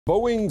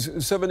Boeing's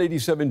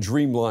 787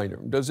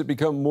 Dreamliner, does it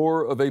become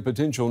more of a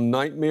potential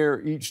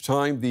nightmare each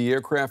time the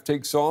aircraft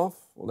takes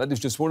off? Well, that is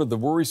just one of the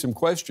worrisome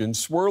questions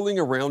swirling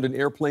around an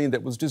airplane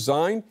that was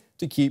designed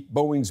to keep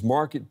Boeing's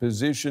market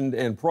position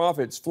and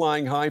profits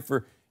flying high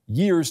for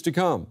years to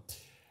come.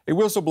 A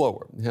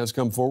whistleblower has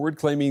come forward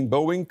claiming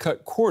Boeing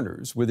cut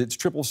corners with its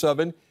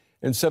 777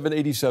 and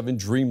 787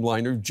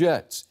 Dreamliner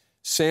jets.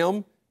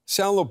 Sam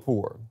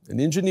Salopur, an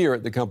engineer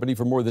at the company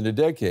for more than a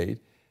decade,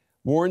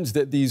 warns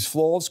that these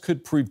flaws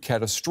could prove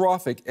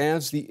catastrophic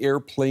as the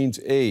airplanes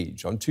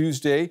age. On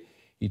Tuesday,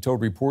 he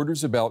told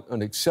reporters about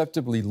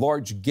unacceptably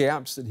large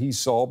gaps that he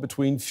saw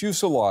between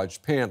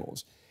fuselage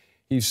panels.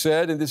 He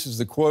said, and this is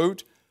the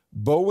quote,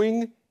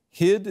 "Boeing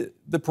hid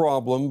the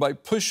problem by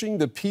pushing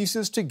the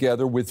pieces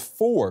together with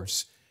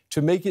force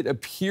to make it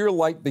appear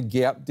like the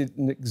gap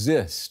didn't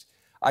exist.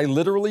 I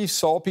literally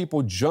saw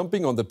people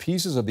jumping on the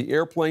pieces of the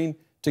airplane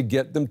to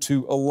get them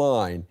to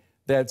align.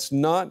 That's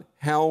not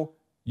how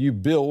you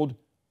build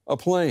a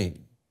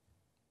plane."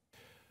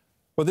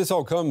 Well, this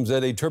all comes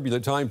at a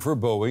turbulent time for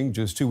Boeing.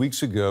 Just 2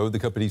 weeks ago, the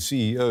company's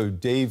CEO,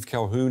 Dave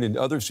Calhoun, and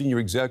other senior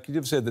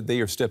executives said that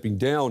they are stepping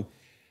down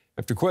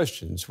after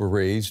questions were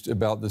raised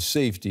about the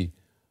safety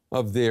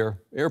of their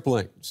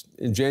airplanes.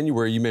 In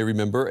January, you may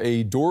remember,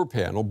 a door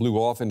panel blew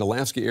off an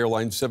Alaska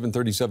Airlines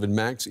 737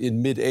 MAX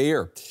in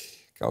midair.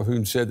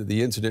 Calhoun said that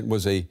the incident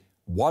was a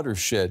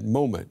watershed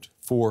moment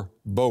for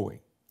Boeing.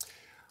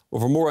 Well,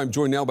 for more, I'm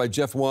joined now by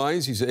Jeff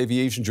Wise. He's an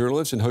aviation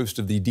journalist and host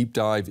of the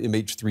DeepDive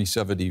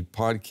MH370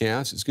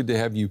 podcast. It's good to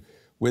have you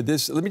with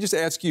us. Let me just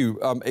ask you,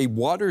 a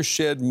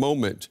watershed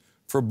moment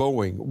for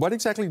Boeing. What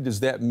exactly does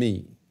that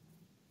mean?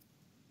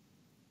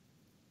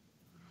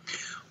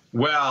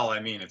 Well, I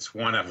mean, it's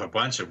one of a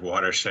bunch of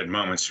watershed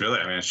moments, really.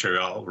 I mean, I'm sure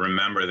y'all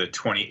remember the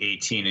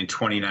 2018 and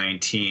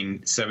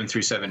 2019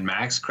 737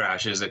 MAX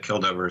crashes that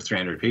killed over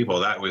 300 people.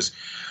 That was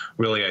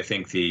really, I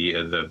think,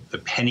 the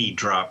penny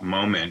drop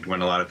moment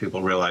when a lot of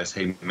people realized,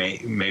 hey,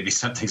 maybe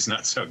something's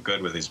not so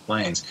good with these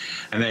planes.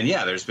 And then,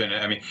 yeah, there's been,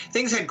 I mean,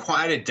 things had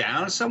quieted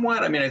down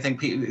somewhat. I mean, I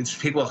think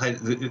people had,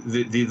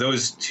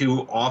 those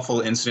two awful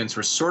incidents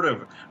were sort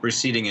of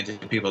receding into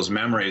people's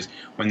memories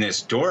when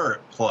this door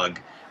plug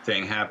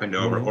thing happened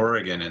over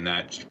Oregon, and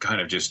that kind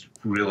of just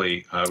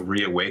really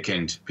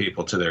reawakened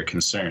people to their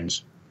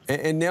concerns.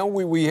 And now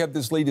we have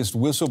this latest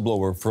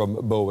whistleblower from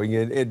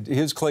Boeing, and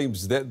his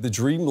claims that the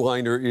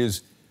Dreamliner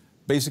is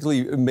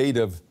basically made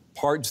of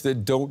parts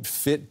that don't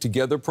fit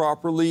together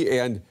properly,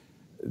 and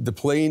the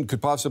plane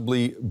could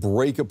possibly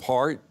break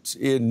apart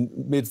in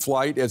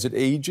mid-flight as it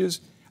ages.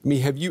 I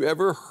mean, have you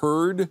ever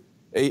heard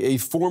a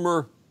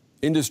former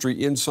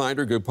industry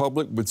insider go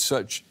public with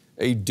such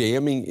a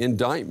damning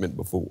indictment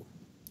before?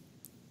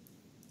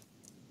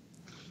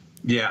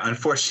 Yeah,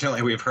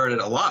 unfortunately, we've heard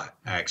it a lot,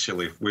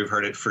 actually. We've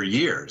heard it for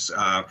years.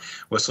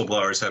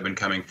 Whistleblowers have been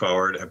coming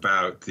forward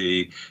about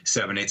the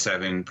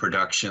 787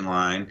 production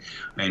line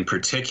in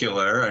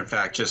particular. In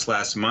fact, just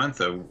last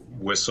month, a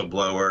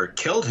whistleblower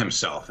killed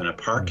himself in a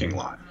parking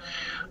lot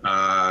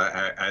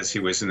as he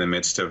was in the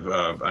midst of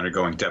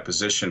undergoing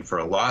deposition for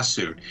a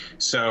lawsuit.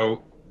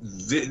 So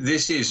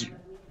this is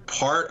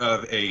part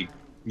of a,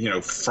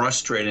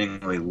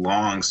 frustratingly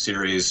long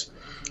series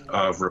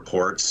of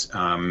reports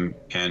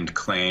and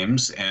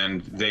claims,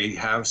 and they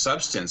have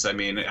substance. I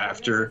mean,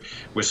 after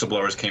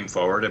whistleblowers came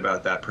forward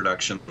about that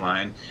production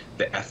line,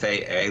 the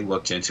FAA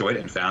looked into it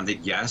and found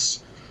that,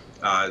 yes,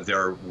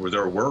 there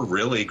were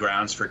really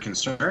grounds for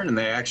concern, and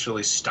they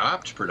actually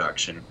stopped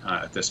production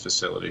at this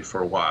facility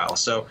for a while.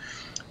 So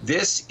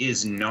this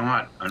is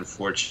not,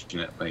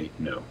 unfortunately,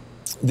 new.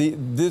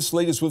 This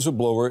latest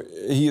whistleblower,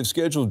 he is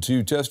scheduled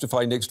to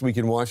testify next week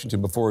in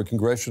Washington before a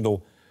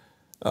congressional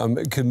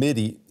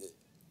committee.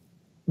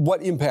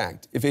 What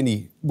impact, if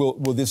any,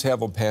 will this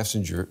have on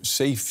passenger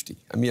safety?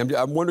 I mean,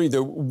 I'm wondering,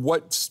 though,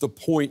 what's the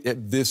point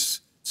at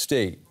this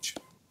stage?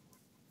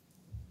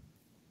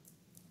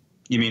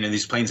 You mean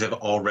these planes have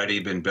already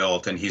been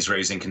built, and he's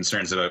raising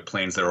concerns about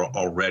planes that are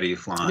already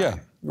flying? Yeah,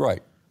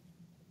 right.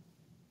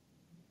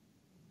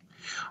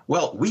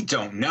 Well, we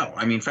don't know.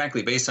 I mean,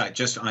 frankly, based on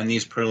just on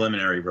these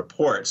preliminary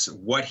reports,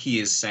 what he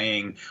is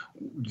saying,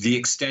 the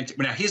extent.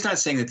 Now, he's not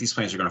saying that these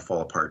planes are going to fall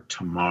apart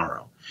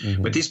tomorrow,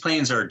 but these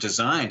planes are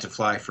designed to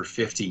fly for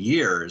 50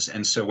 years.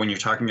 And so when you're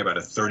talking about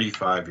a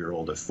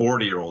 35-year-old, a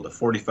 40-year-old, a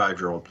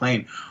 45-year-old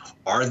plane,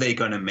 are they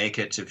going to make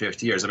it to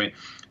 50 years? I mean,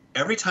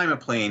 every time a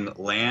plane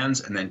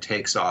lands and then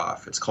takes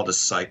off, it's called a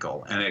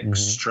cycle, and it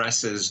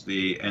stresses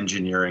the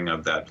engineering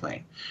of that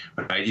plane.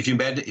 Right? If you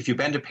bend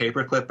a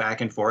paperclip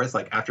back and forth,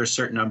 like after a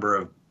certain number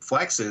of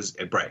flexes,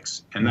 it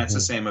breaks, and that's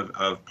the same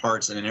of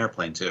parts in an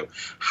airplane too.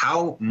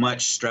 How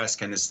much stress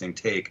can this thing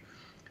take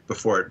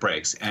before it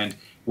breaks? And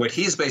what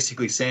he's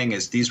basically saying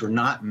is these were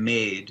not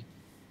made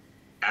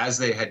as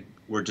they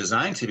were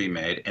designed to be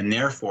made, and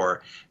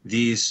therefore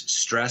these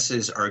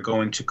stresses are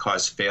going to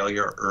cause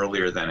failure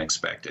earlier than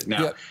expected.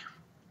 Now,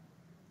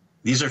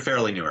 these are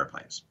fairly new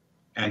airplanes,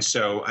 and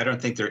so I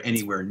don't think they're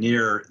anywhere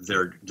near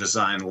their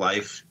design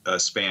life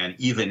span,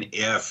 even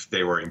if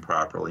they were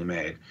improperly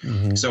made.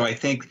 So I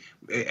think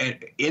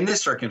in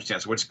this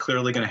circumstance, what's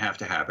clearly going to have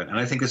to happen, and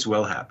I think this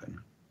will happen,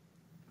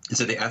 is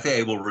that the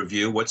FAA will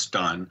review what's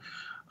done,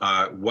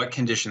 what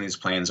condition these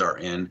planes are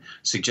in,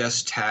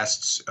 suggest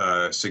tests,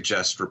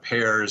 suggest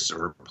repairs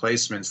or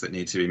replacements that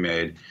need to be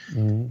made.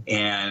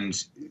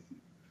 And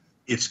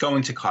it's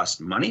going to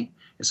cost money.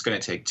 It's going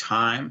to take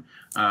time,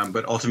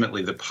 but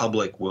ultimately the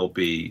public will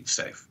be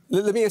safe.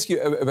 Let me ask you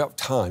about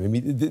time. I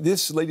mean,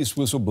 this latest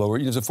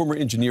whistleblower, as a former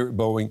engineer at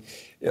Boeing,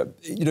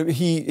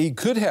 he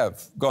could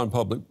have gone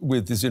public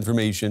with this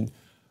information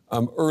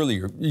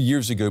earlier,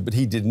 years ago, but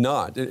he did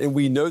not. And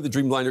we know the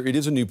Dreamliner, it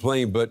is a new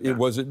plane, but it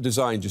wasn't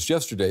designed just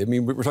yesterday. I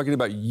mean, we're talking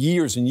about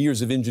years and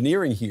years of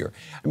engineering here.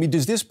 I mean,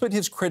 does this put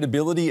his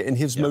credibility and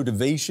his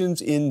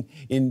motivations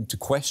into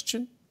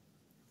question?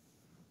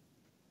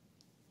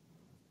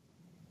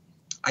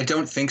 I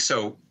don't think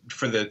so,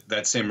 for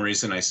that same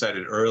reason I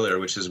cited earlier,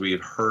 which is we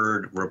have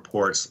heard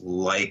reports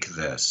like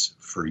this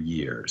for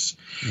years.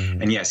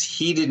 And yes,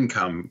 he didn't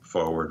come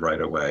forward right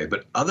away,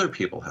 but other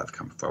people have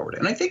come forward.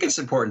 And I think it's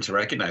important to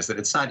recognize that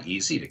it's not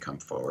easy to come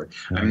forward.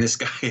 I mean, this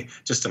guy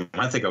just a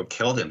month ago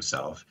killed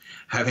himself,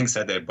 having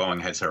said that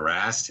Boeing had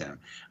harassed him.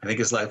 I think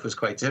his life was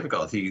quite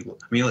difficult. I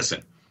mean,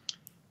 listen,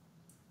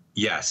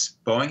 yes,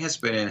 Boeing has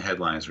been in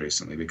headlines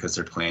recently because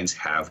their planes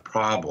have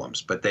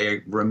problems, but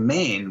they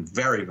remain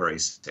very, very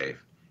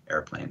safe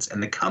airplanes,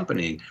 and the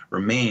company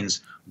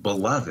remains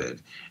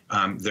beloved.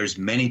 There's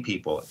many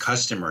people,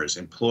 customers,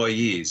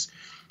 employees,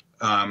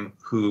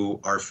 who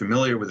are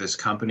familiar with this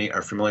company,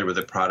 are familiar with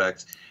the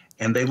product,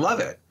 and they love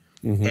it.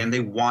 And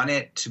they want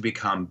it to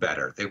become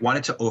better. They want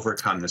it to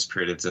overcome this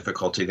period of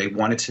difficulty. They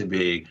want it to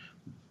be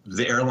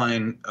the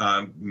airline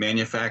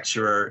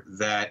manufacturer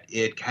that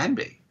it can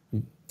be.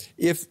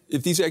 If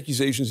these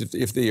accusations,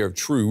 if they are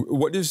true,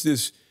 what does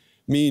this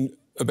mean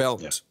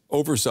about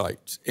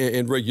oversight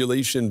and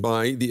regulation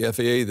by the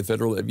FAA, the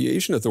Federal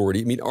Aviation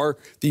Authority? I mean, are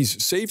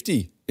these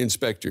safety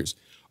inspectors,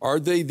 are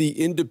they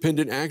the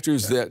independent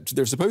actors that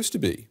they're supposed to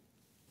be?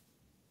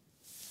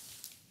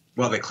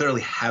 Well, they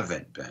clearly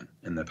haven't been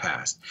in the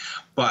past.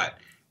 But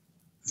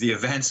the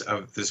events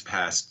of this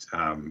past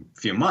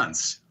few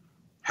months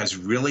has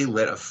really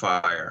lit a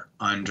fire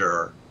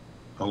under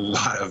a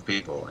lot of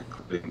people,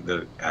 including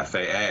the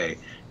FAA,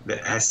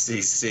 the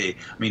SEC.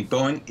 I mean,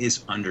 Boeing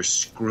is under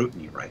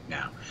scrutiny right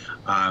now.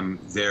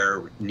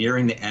 They're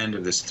nearing the end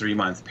of this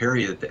 3-month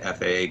period that the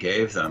FAA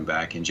gave them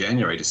back in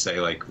January to say,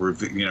 like, we're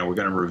going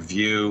to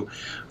review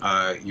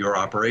your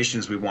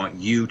operations. We want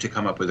you to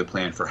come up with a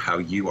plan for how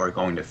you are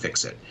going to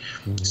fix it.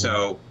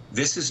 So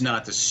this is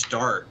not the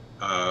start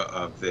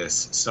of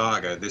this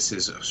saga. This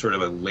is sort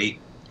of a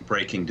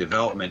late-breaking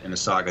development in a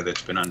saga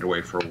that's been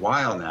underway for a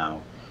while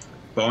now.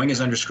 Boeing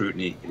is under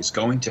scrutiny. It's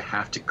going to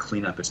have to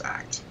clean up its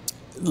act.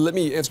 Let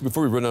me ask,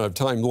 before we run out of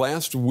time,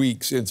 last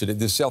week's incident,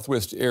 this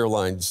Southwest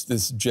Airlines,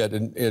 this jet,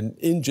 an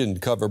engine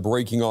cover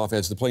breaking off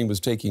as the plane was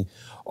taking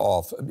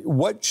off.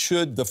 What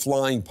should the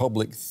flying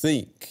public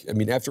think? I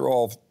mean, after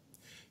all,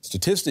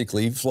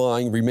 statistically,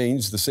 flying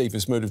remains the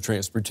safest mode of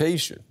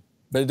transportation,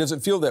 but it doesn't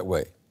feel that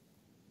way.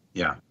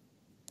 Yeah.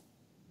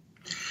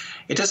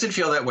 It doesn't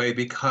feel that way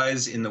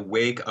because in the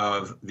wake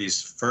of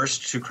these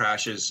first 2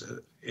 crashes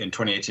in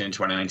 2018 and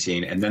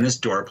 2019, and then this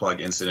door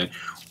plug incident,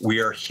 we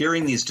are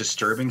hearing these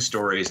disturbing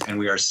stories, and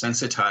we are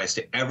sensitized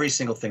to every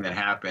single thing that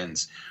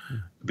happens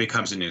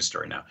becomes a news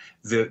story now.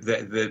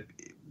 The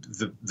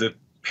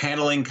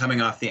paneling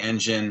coming off the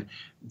engine,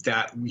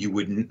 that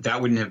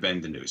wouldn't have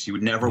been the news. You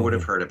would never would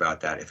have heard about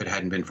that if it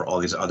hadn't been for all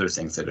these other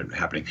things that are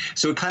happening.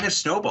 So it kind of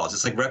snowballs.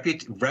 It's like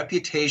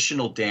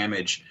reputational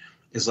damage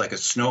is like a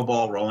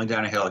snowball rolling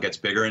down a hill. It gets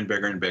bigger and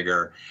bigger and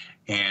bigger,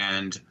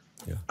 and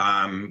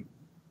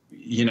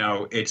you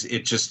know, it's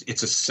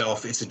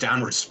a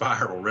downward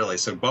spiral, really.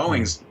 So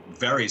Boeing's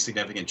very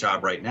significant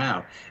job right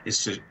now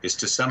is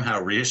to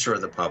somehow reassure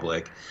the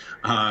public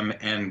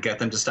and get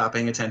them to stop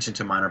paying attention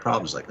to minor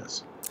problems like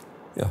this.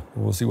 Yeah,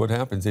 we'll see what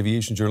happens.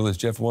 Aviation journalist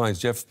Jeff Wise.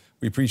 Jeff,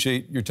 we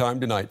appreciate your time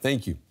tonight.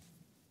 Thank you.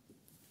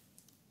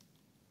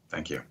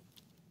 Thank you.